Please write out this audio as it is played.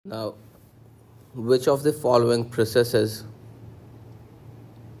Now, which of the following processes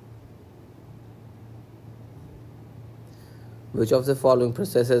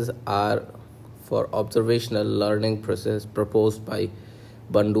are for observational learning process proposed by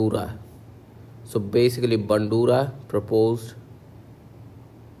Bandura? So basically Bandura proposed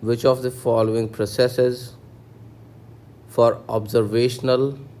which of the following processes for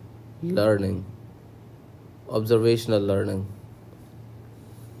learning observational learning.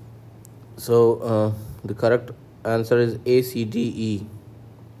 So the correct answer is ACDE: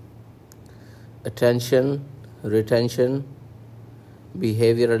 attention, retention,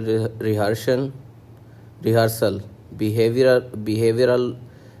 behavioral rehearsal, behavioral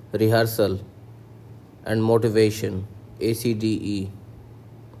rehearsal, and motivation. ACDE,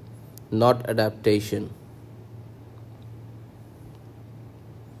 not adaptation.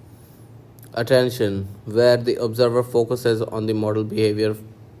 Attention, where the observer focuses on the model behavior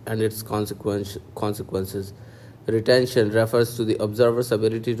and its consequences. Retention refers to the observer's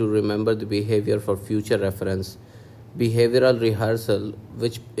ability to remember the behavior for future reference. Behavioral rehearsal,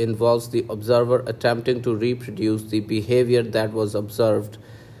 which involves the observer attempting to reproduce the behavior that was observed.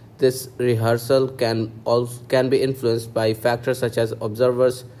 This rehearsal can be influenced by factors such as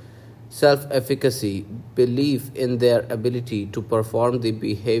observers' self-efficacy, belief in their ability to perform the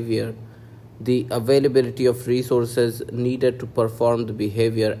behavior, the availability of resources needed to perform the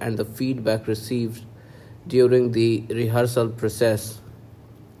behavior, and the feedback received during the rehearsal process.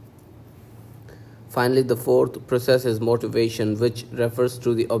 Finally, the fourth process is motivation, which refers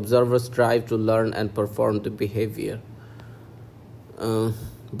to the observer's drive to learn and perform the behavior.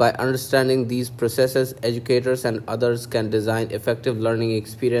 By understanding these processes, educators and others can design effective learning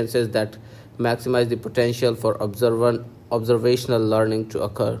experiences that maximize the potential for observational learning to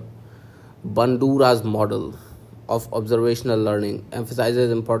occur. Bandura's model of observational learning emphasizes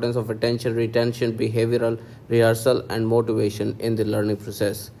the importance of attention, retention, behavioral rehearsal, and motivation in the learning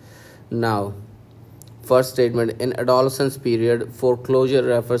process. Now, first statement: in adolescence period, foreclosure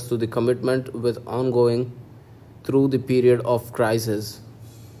refers to the commitment with ongoing through the period of crisis.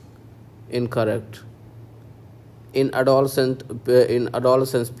 Incorrect. In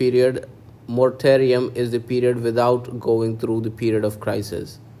adolescence period, moratorium is the period without going through the period of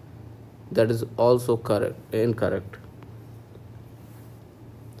crisis. That is also incorrect.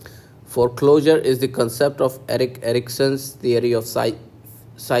 Foreclosure is the concept of Erik Erikson's theory of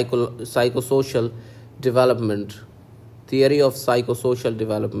psychosocial development,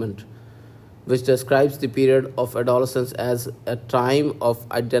 which describes the period of adolescence as a time of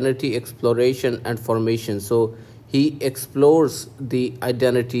identity exploration and formation. So he explores the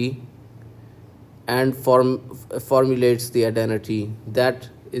identity and formulates the identity. That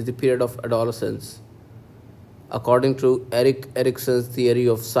is the period of adolescence, according to Erik Erikson's theory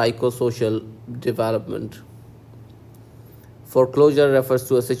of psychosocial development. Foreclosure refers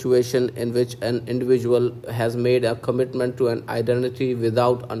to a situation in which an individual has made a commitment to an identity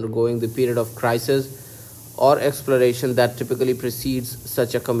without undergoing the period of crisis or exploration that typically precedes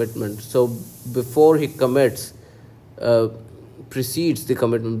such a commitment. So before he commits, precedes the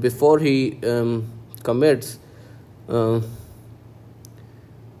commitment, before he commits,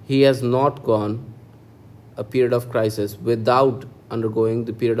 he has not gone a period of crisis without undergoing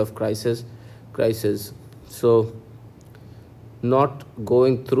the period of crisis. So not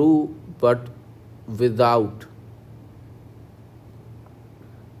going through but without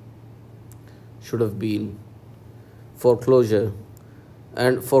should have been foreclosure.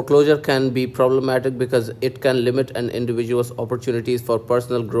 And foreclosure can be problematic because it can limit an individual's opportunities for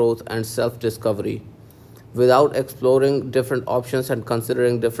personal growth and self-discovery. Without exploring different options and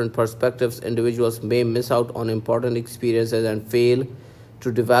considering different perspectives, individuals may miss out on important experiences and fail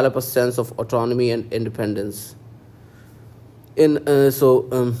to develop a sense of autonomy and independence. In the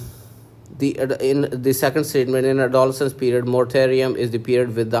second statement, in adolescence period, moratorium is the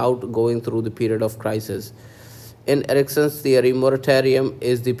period without going through the period of crisis. In Erikson's theory, moratorium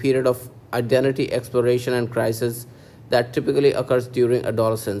is the period of identity exploration and crisis that typically occurs during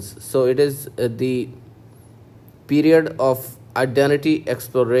adolescence. So it is the period of identity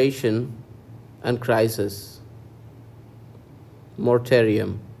exploration and crisis.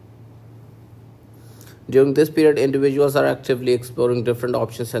 Moratorium. During this period, individuals are actively exploring different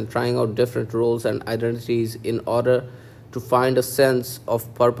options and trying out different roles and identities in order to find a sense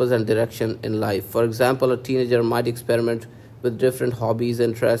of purpose and direction in life. For example, a teenager might experiment with different hobbies,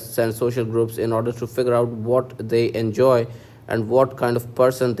 interests, and social groups in order to figure out what they enjoy and what kind of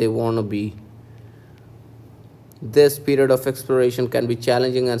person they want to be. This period of exploration can be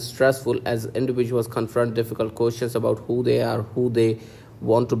challenging and stressful as individuals confront difficult questions about who they are, who they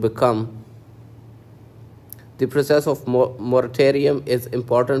want to become. The process of moratorium is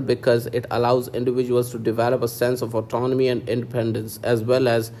important because it allows individuals to develop a sense of autonomy and independence, as well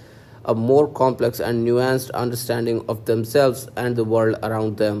as a more complex and nuanced understanding of themselves and the world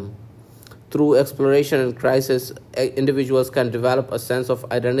around them. Through exploration and crisis, individuals can develop a sense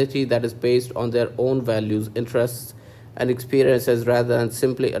of identity that is based on their own values, interests, and experiences rather than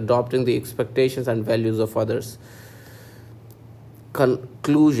simply adopting the expectations and values of others.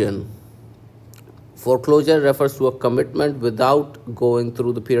 Conclusion. Foreclosure refers to a commitment without going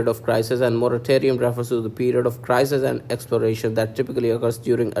through the period of crisis, and moratorium refers to the period of crisis and exploration that typically occurs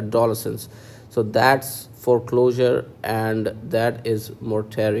during adolescence. So that's foreclosure, and that is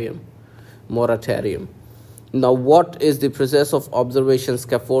moratorium. Moratorium. Now, what is the process of observation,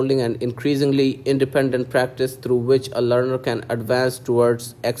 scaffolding, and increasingly independent practice through which a learner can advance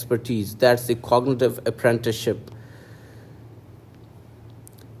towards expertise? That's the cognitive apprenticeship.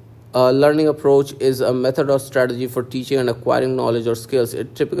 A learning approach is a method or strategy for teaching and acquiring knowledge or skills.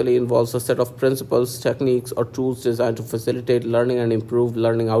 It typically involves a set of principles, techniques, or tools designed to facilitate learning and improve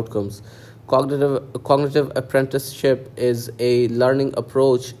learning outcomes. Cognitive apprenticeship is a learning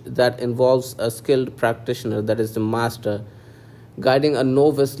approach that involves a skilled practitioner, that is the master, guiding a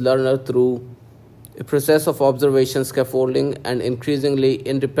novice learner through a process of observation, scaffolding, and increasingly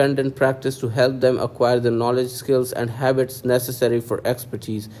independent practice to help them acquire the knowledge, skills, and habits necessary for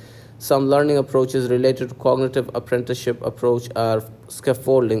expertise. Some learning approaches related to cognitive apprenticeship approach are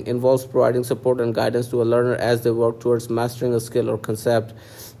scaffolding, involves providing support and guidance to a learner as they work towards mastering a skill or concept.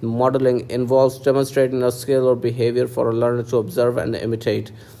 Modeling involves demonstrating a skill or behavior for a learner to observe and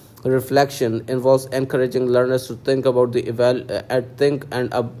imitate. Reflection involves encouraging learners to think about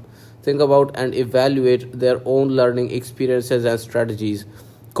and evaluate their own learning experiences and strategies.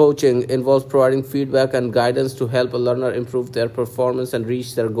 Coaching involves providing feedback and guidance to help a learner improve their performance and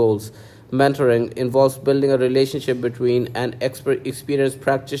reach their goals. Mentoring involves building a relationship between an experienced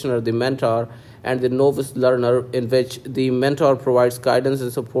practitioner, the mentor, and the novice learner, in which the mentor provides guidance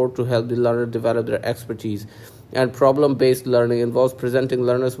and support to help the learner develop their expertise. And problem-based learning involves presenting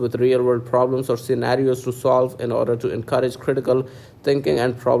learners with real-world problems or scenarios to solve in order to encourage critical thinking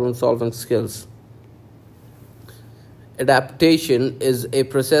and problem-solving skills. Adaptation is a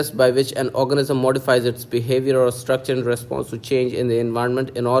process by which an organism modifies its behavior or structure in response to change in the environment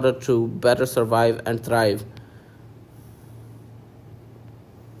in order to better survive and thrive.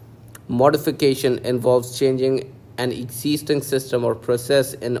 Modification involves changing an existing system or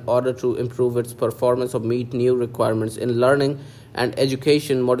process in order to improve its performance or meet new requirements. In learning and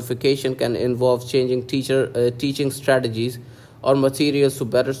education, modification can involve changing teaching strategies or materials to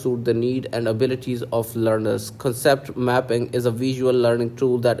better suit the need and abilities of learners. Concept mapping is a visual learning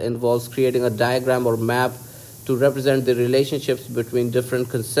tool that involves creating a diagram or map to represent the relationships between different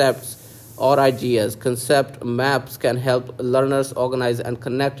concepts or ideas. Concept maps can help learners organize and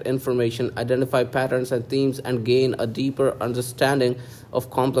connect information, identify patterns and themes, and gain a deeper understanding of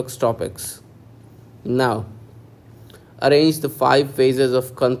complex topics. Now, arrange the 5 phases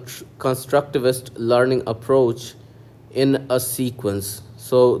of constructivist learning approach in a sequence.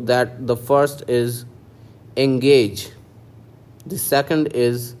 So that the first is engage, the second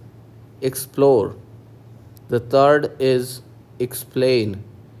is explore, the third is explain,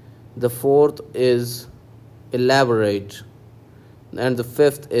 the fourth is elaborate, and the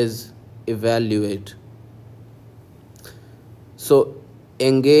fifth is evaluate. So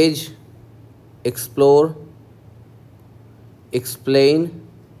engage, explore, explain,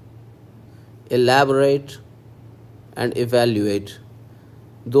 elaborate, and evaluate.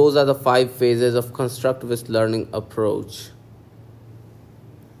 Those are the 5 phases of constructivist learning approach.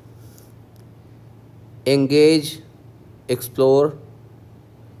 Engage, explore,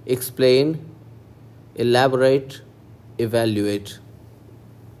 explain, elaborate, evaluate.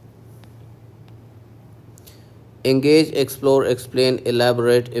 Engage, explore, explain,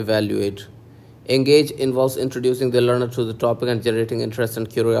 elaborate, evaluate. Engage involves introducing the learner to the topic and generating interest and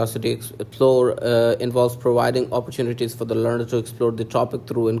curiosity. Explore involves providing opportunities for the learner to explore the topic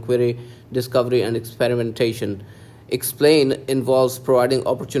through inquiry, discovery, and experimentation. Explain involves providing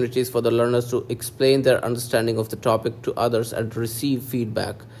opportunities for the learners to explain their understanding of the topic to others and receive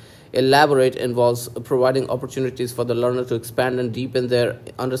feedback. Elaborate involves providing opportunities for the learner to expand and deepen their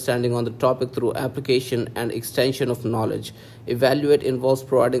understanding on the topic through application and extension of knowledge. Evaluate involves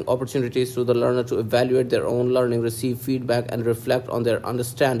providing opportunities to the learner to evaluate their own learning, receive feedback, and reflect on their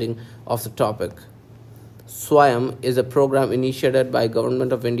understanding of the topic. SWAYAM is a program initiated by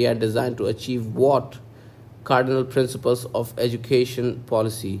Government of India designed to achieve what? Cardinal principles of education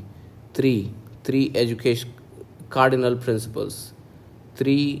policy. Three education cardinal principles.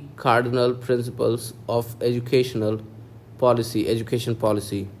 three cardinal principles of education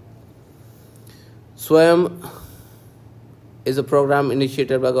policy. Swayam is a program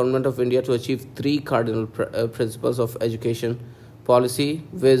initiated by Government of India to achieve three cardinal principles of education policy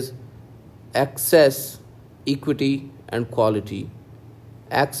with access, equity, and quality.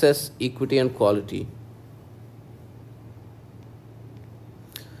 Access, equity, and quality.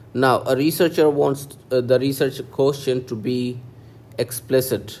 Now, a researcher wants the research question to be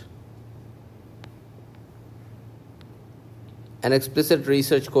explicit. An explicit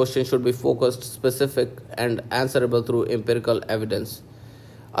research question should be focused, specific, and answerable through empirical evidence.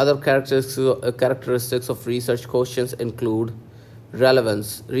 Other characteristics of research questions include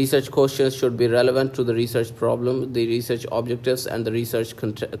relevance. Research questions should be relevant to the research problem, the research objectives, and the research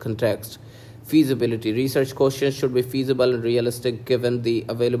context. Feasibility. Research questions should be feasible and realistic given the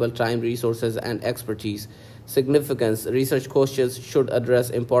available time, resources, and expertise. Significance. Research questions should address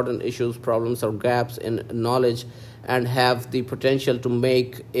important issues, problems, or gaps in knowledge and have the potential to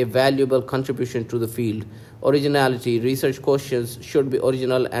make a valuable contribution to the field. Originality. Research questions should be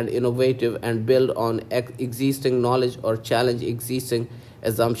original and innovative and build on existing knowledge or challenge existing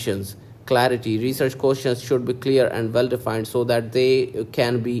assumptions. Clarity. Research questions should be clear and well defined so that they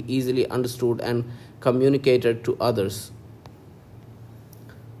can be easily understood and communicated to others.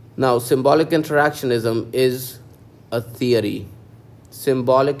 Now, symbolic interactionism is a theory.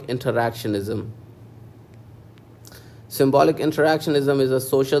 Symbolic interactionism. Symbolic interactionism is a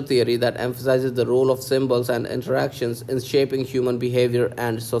social theory that emphasizes the role of symbols and interactions in shaping human behavior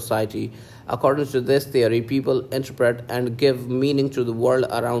and society. According to this theory, people interpret and give meaning to the world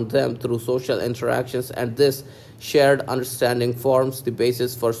around them through social interactions, and this shared understanding forms the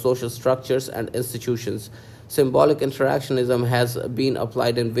basis for social structures and institutions. Symbolic interactionism has been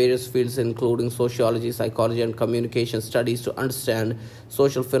applied in various fields, including sociology, psychology, and communication studies, to understand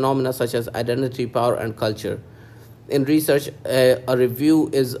social phenomena such as identity, power, and culture. In research, a review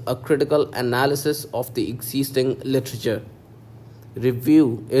is a critical analysis of the existing literature.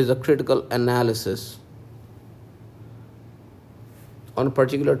 Review is a critical analysis on a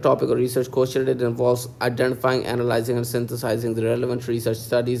particular topic or research question. It involves identifying, analyzing, and synthesizing the relevant research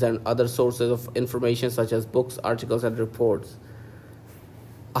studies and other sources of information such as books, articles, and reports.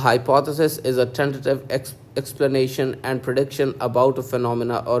 A hypothesis is a tentative explanation and prediction about a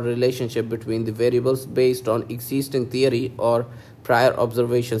phenomena or relationship between the variables based on existing theory or prior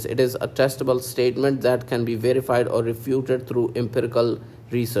observations. It is a testable statement that can be verified or refuted through empirical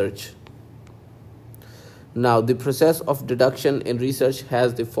research. Now, the process of deduction in research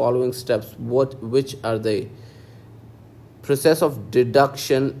has the following steps. Which are they? Process of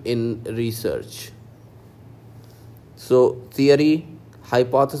deduction in research. So, theory,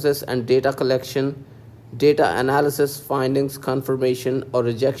 hypothesis and data collection, data analysis, findings, confirmation or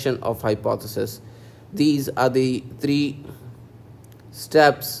rejection of hypothesis. These are the three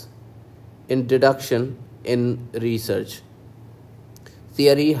steps in deduction in research.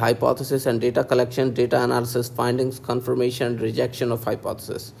 Theory, hypothesis and data collection, data analysis, findings, confirmation and rejection of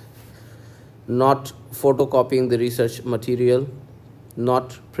hypothesis. Not photocopying the research material,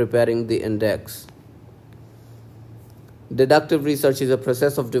 not preparing the index. Deductive research is a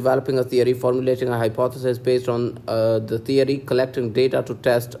process of developing a theory, formulating a hypothesis based on the theory, collecting data to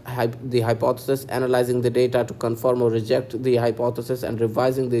test the hypothesis, analyzing the data to confirm or reject the hypothesis, and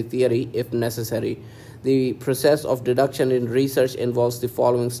revising the theory if necessary. The process of deduction in research involves the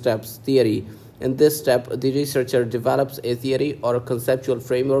following steps. Theory. In this step, the researcher develops a theory or a conceptual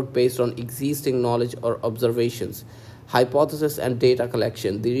framework based on existing knowledge or observations. Hypothesis and data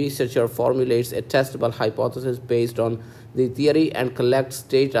collection. The researcher formulates a testable hypothesis based on the theory and collects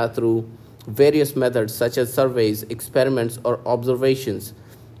data through various methods such as surveys, experiments, or observations.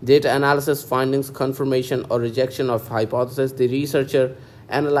 Data analysis, findings, confirmation, or rejection of hypothesis. The researcher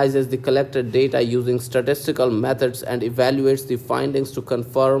analyzes the collected data using statistical methods and evaluates the findings to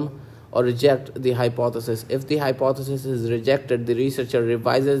confirm or reject the hypothesis. If the hypothesis is rejected, the researcher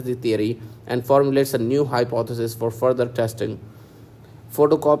revises the theory and formulates a new hypothesis for further testing.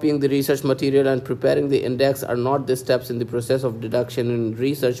 Photocopying the research material and preparing the index are not the steps in the process of deduction in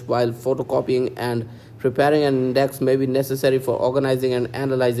research. While photocopying and preparing an index may be necessary for organizing and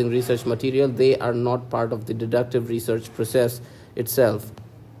analyzing research material, they are not part of the deductive research process itself.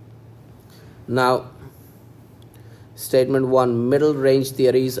 Now, Statement 1. Middle range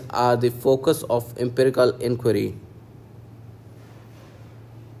theories are the focus of empirical inquiry.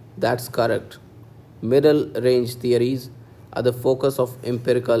 That's correct. Middle range theories are the focus of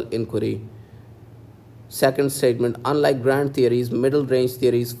empirical inquiry. Second statement. Unlike grand theories, middle range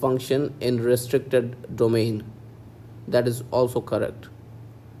theories function in restricted domain. That is also correct.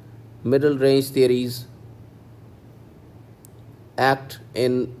 Middle range theories act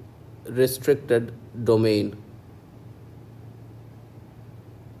in restricted domain.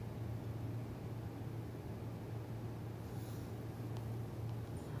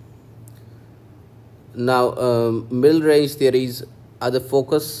 Now, middle range theories are the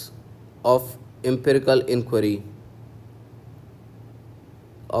focus of empirical inquiry.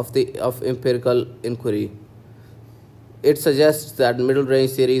 Of empirical inquiry, it suggests that middle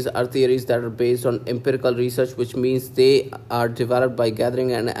range theories are theories that are based on empirical research, which means they are developed by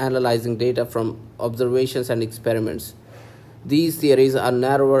gathering and analyzing data from observations and experiments. These theories are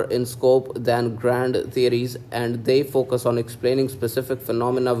narrower in scope than grand theories, and they focus on explaining specific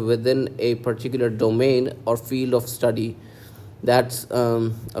phenomena within a particular domain or field of study. That's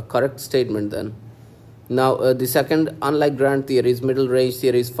a correct statement then. Now, the second, unlike grand theories, middle range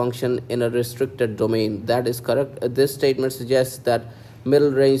theories function in a restricted domain. That is correct. This statement suggests that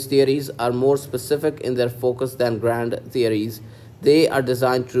middle range theories are more specific in their focus than grand theories. They are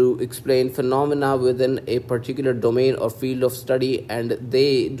designed to explain phenomena within a particular domain or field of study, and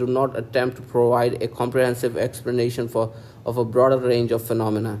they do not attempt to provide a comprehensive explanation of a broader range of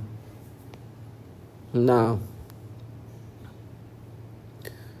phenomena. Now,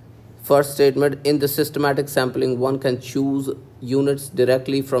 first statement, in the systematic sampling, one can choose units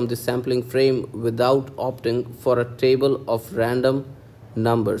directly from the sampling frame without opting for a table of random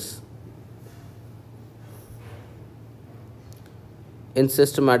numbers. In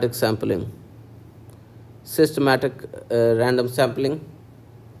systematic random sampling,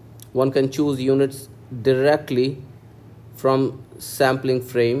 one can choose units directly from sampling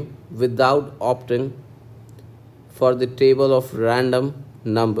frame without opting for the table of random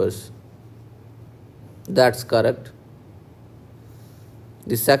numbers. That's correct.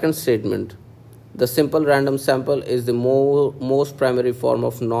 The second statement, the simple random sample is the most primary form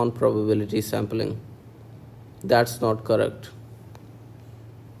of non-probability sampling. That's not correct.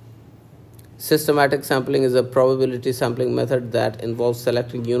 Systematic sampling is a probability sampling method that involves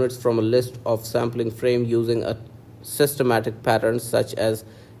selecting units from a list of sampling frame using a systematic pattern such as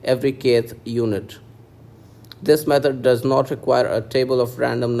every kth unit. This method does not require a table of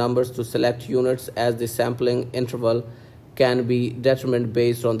random numbers to select units, as the sampling interval can be determined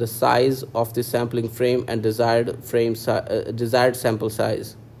based on the size of the sampling frame and desired sample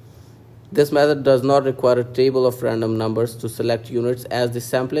size. This method does not require a table of random numbers to select units, as the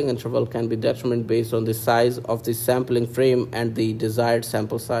sampling interval can be determined based on the size of the sampling frame and the desired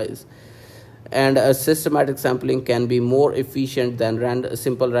sample size. And a systematic sampling can be more efficient than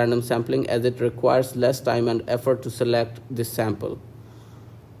simple random sampling, as it requires less time and effort to select the sample.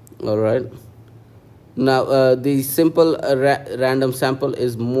 All right. Now, the simple random sample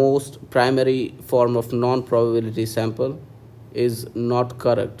is most primary form of non-probability sample is not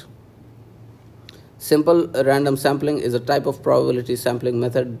correct. Simple random sampling is a type of probability sampling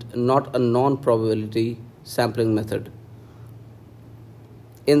method, not a non-probability sampling method.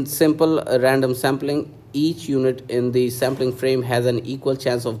 In simple random sampling, each unit in the sampling frame has an equal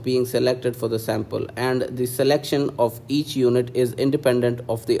chance of being selected for the sample, and the selection of each unit is independent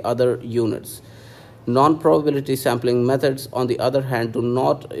of the other units. Non-probability sampling methods, on the other hand, do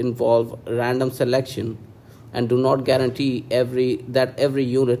not involve random selection and do not guarantee that every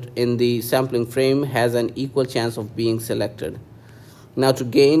unit in the sampling frame has an equal chance of being selected. Now, to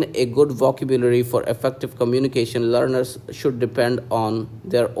gain a good vocabulary for effective communication, learners should depend on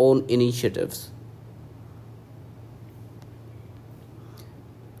their own initiatives.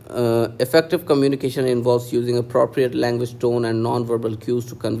 Effective communication involves using appropriate language, tone, and nonverbal cues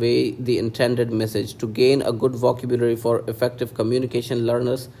to convey the intended message. To gain a good vocabulary for effective communication,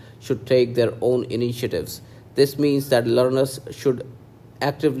 learners should take their own initiatives. This means that learners should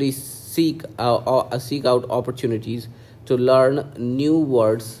actively seek out opportunities to learn new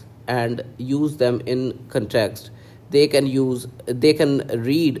words and use them in context. They can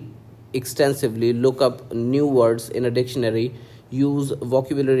read extensively, look up new words in a dictionary, use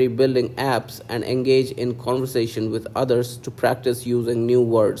vocabulary building apps, and engage in conversation with others to practice using new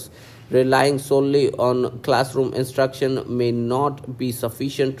words. Relying solely on classroom instruction may not be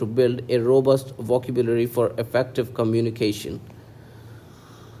sufficient to build a robust vocabulary for effective communication.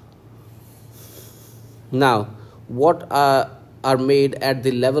 Now, what are made at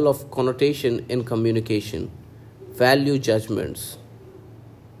the level of connotation in communication? Value judgments.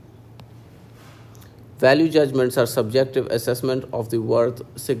 Value judgments are subjective assessment of the worth,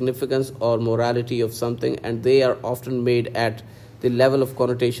 significance, or morality of something, and they are often made at the level of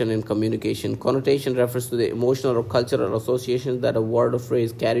connotation in communication. Connotation refers to the emotional or cultural associations that a word or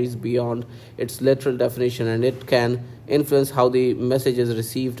phrase carries beyond its literal definition, and it can influence how the message is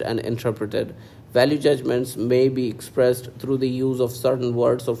received and interpreted. Value judgments may be expressed through the use of certain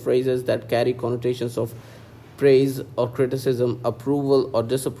words or phrases that carry connotations of praise or criticism, approval or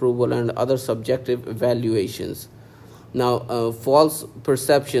disapproval, and other subjective evaluations. Now, false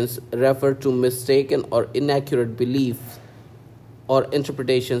perceptions refer to mistaken or inaccurate beliefs or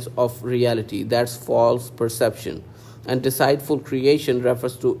interpretations of reality. That's false perception. And deceitful creation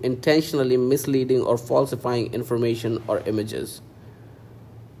refers to intentionally misleading or falsifying information or images.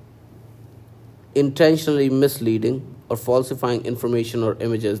 Intentionally misleading or falsifying information or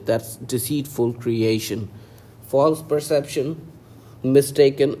images, that's deceitful creation. False perception,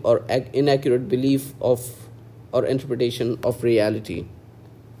 mistaken or inaccurate belief of or interpretation of reality.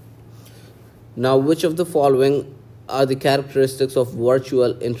 Now, which of the following are the characteristics of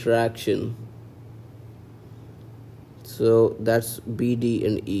virtual interaction? So that's B, D,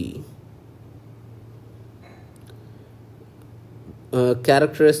 and E.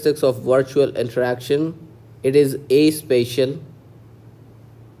 Characteristics of virtual interaction: it is aspatial,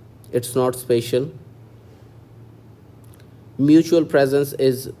 it's not spatial. Mutual presence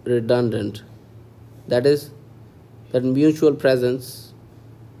is redundant. That is, that mutual presence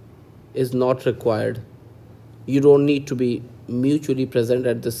is not required. You don't need to be mutually present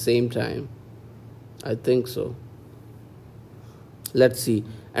at the same time. I think so. Let's see.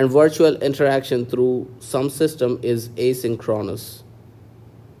 And virtual interaction through some system is asynchronous.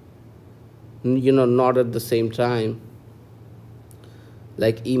 Not at the same time,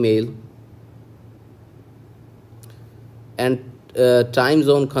 like email. And time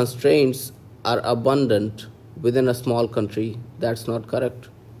zone constraints are abundant within a small country. That's not correct.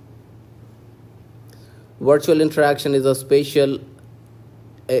 Virtual interaction is aspatial,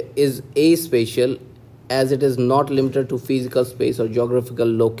 as it is not limited to physical space or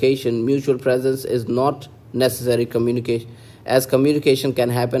geographical location. Mutual presence is not necessary communication, as communication can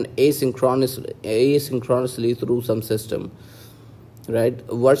happen asynchronously through some system. Right?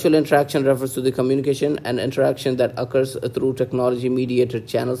 Virtual interaction refers to the communication and interaction that occurs through technology-mediated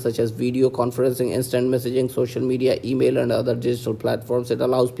channels such as video conferencing, instant messaging, social media, email, and other digital platforms. It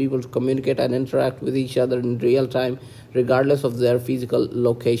allows people to communicate and interact with each other in real time, regardless of their physical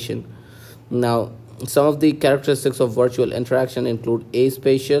location. Now, some of the characteristics of virtual interaction include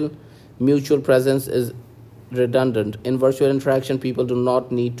aspatial. Mutual presence is redundant. In virtual interaction, people do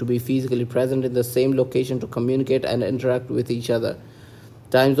not need to be physically present in the same location to communicate and interact with each other.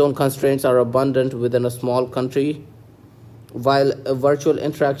 Time zone constraints are abundant within a small country. While a virtual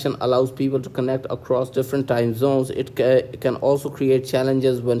interaction allows people to connect across different time zones, it can also create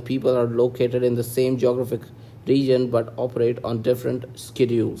challenges when people are located in the same geographic region but operate on different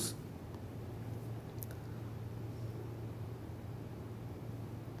schedules.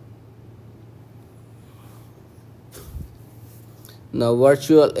 Now,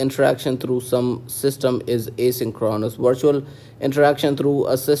 virtual interaction through some system is asynchronous. Virtual interaction through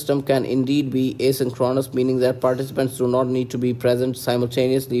a system can indeed be asynchronous, meaning that participants do not need to be present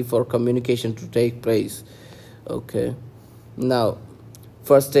simultaneously for communication to take place. Okay. Now,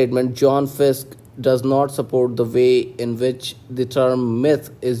 first statement: John Fiske does not support the way in which the term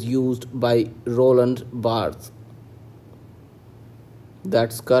myth is used by Roland Barthes.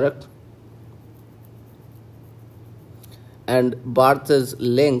 That's correct. And Barthes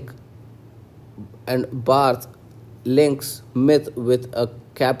links myth with a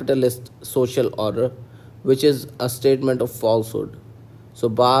capitalist social order, which is a statement of falsehood. So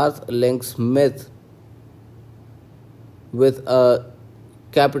Barthes links myth with a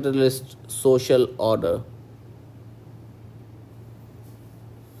capitalist social order.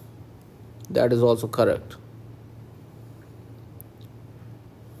 That is also correct.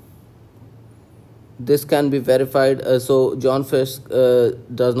 This can be verified. So John Fiske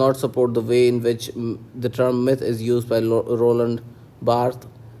does not support the way in which the term myth is used by Roland Barthes.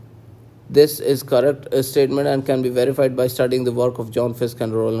 This is correct statement and can be verified by studying the work of John Fiske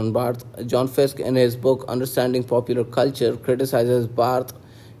and Roland Barthes. John Fiske, in his book Understanding Popular Culture, criticizes Barthes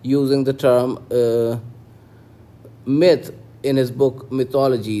using the term myth in his book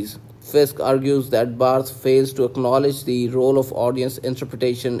Mythologies. Fiske argues that Barthes fails to acknowledge the role of audience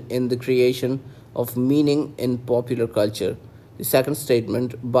interpretation in the creation of meaning in popular culture. The second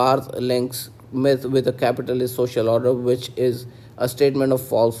statement: Barthes links myth with a capitalist social order, which is a statement of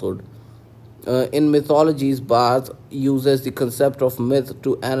falsehood. In Mythologies, Barthes uses the concept of myth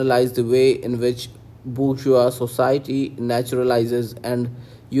to analyze the way in which bourgeois society naturalizes and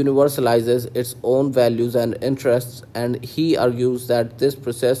universalizes its own values and interests, and he argues that this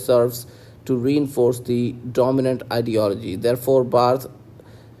process serves to reinforce the dominant ideology. Therefore, Barth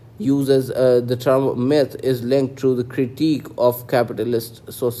uses the term myth is linked to the critique of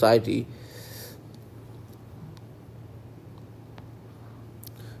capitalist society.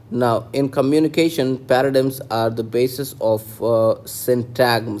 Now, in communication, paradigms are the basis of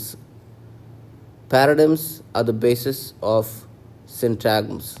syntagms. Paradigms are the basis of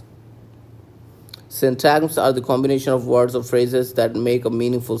syntagms. Syntagms are the combination of words or phrases that make a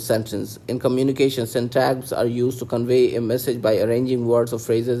meaningful sentence. In communication, syntagms are used to convey a message by arranging words or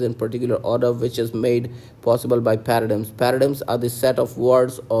phrases in particular order, which is made possible by paradigms. Paradigms are the set of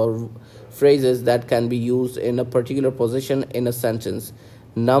words or phrases that can be used in a particular position in a sentence.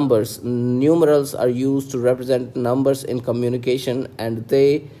 Numerals are used to represent numbers in communication, and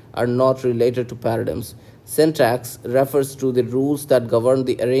they are not related to paradigms. Syntax refers to the rules that govern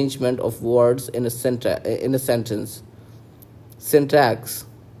the arrangement of words in a sentence. Syntax.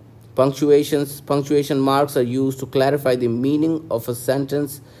 Punctuation marks are used to clarify the meaning of a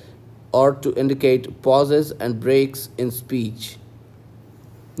sentence or to indicate pauses and breaks in speech.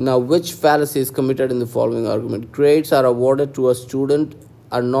 Now, which fallacy is committed in the following argument? Grades are awarded to a student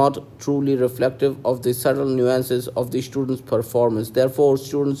are not truly reflective of the subtle nuances of the student's performance. Therefore,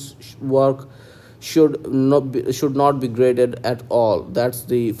 students' work should not be graded at all. That's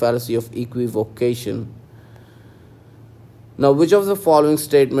the fallacy of equivocation. Now, which of the following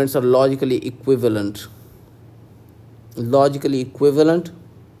statements are logically equivalent? Logically equivalent.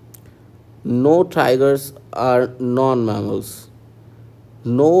 No tigers are non-mammals.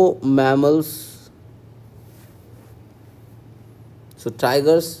 No mammals. So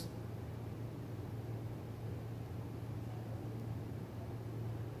tigers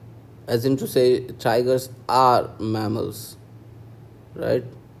as in to say tigers are mammals, right?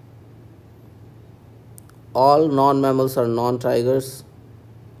 All non-mammals are non-tigers.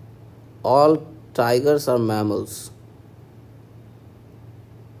 All tigers are mammals.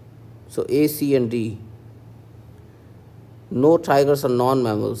 So A, C and D. No tigers are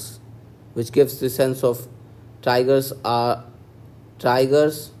non-mammals, which gives the sense of tigers are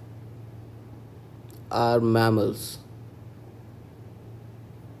mammals,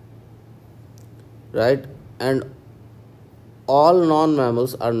 right? And all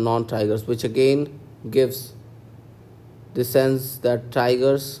non-mammals are non-tigers, which again gives the sense that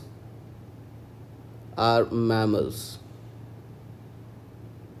tigers are mammals.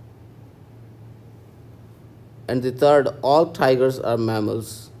 And the third, all tigers are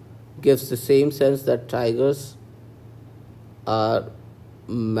mammals, gives the same sense that tigers are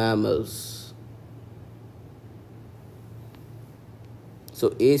mammals.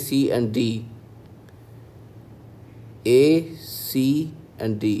 So A, C and D. A, C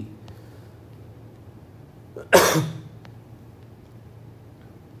and D.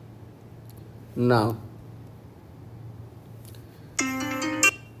 Now,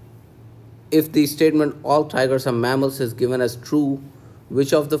 if the statement all tigers are mammals is given as true,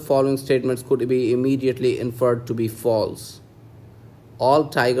 which of the following statements could be immediately inferred to be false? All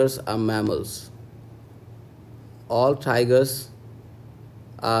tigers are mammals. All tigers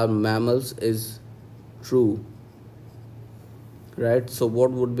are mammals is true, right? So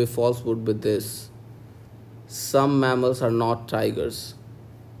what would be false would be this. Some mammals are not tigers.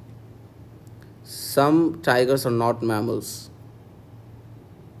 Some tigers are not mammals.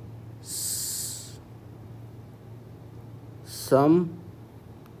 Some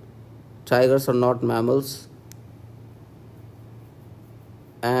tigers are not mammals.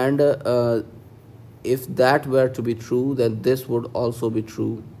 And if that were to be true, then this would also be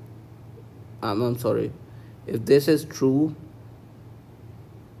true. I'm sorry. If this is true,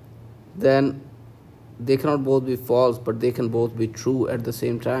 then they cannot both be false, but they can both be true at the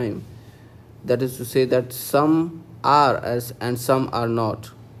same time. That is to say that some are as and some are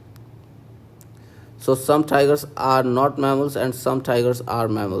not. So some tigers are not mammals and some tigers are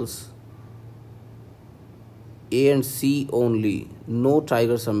mammals. A and C only. No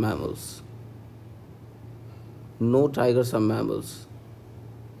tigers are mammals. No tigers are mammals.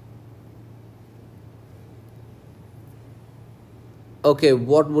 Okay,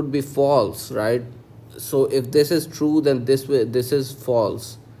 what would be false, right? So if this is true, then this is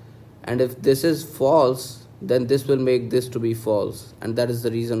false. And if this is false, then this will make this to be false. And that is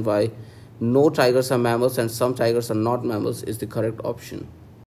the reason why no tigers are mammals and some tigers are not mammals is the correct option.